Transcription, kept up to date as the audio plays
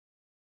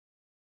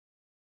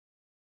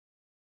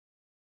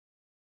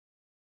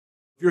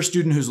If you're a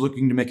student who's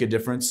looking to make a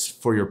difference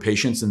for your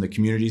patients and the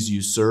communities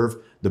you serve,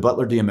 the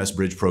Butler DMS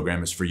Bridge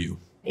program is for you.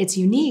 It's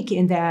unique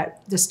in that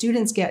the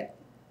students get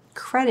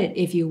credit,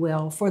 if you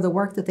will, for the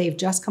work that they've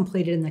just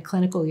completed in the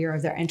clinical year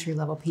of their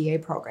entry-level PA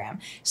program.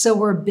 So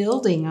we're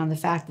building on the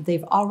fact that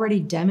they've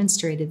already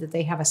demonstrated that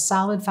they have a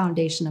solid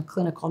foundation of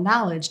clinical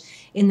knowledge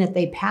in that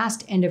they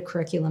passed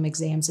end-of-curriculum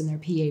exams in their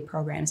PA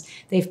programs.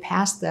 They've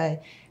passed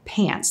the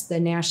PANCE, the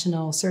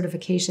National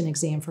Certification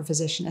Exam for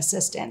Physician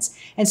Assistants.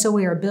 And so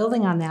we are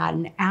building on that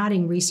and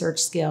adding research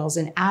skills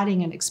and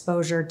adding an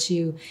exposure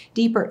to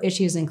deeper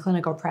issues in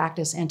clinical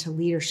practice and to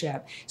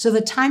leadership. So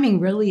the timing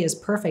really is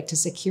perfect to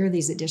secure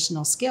these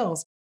additional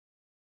skills.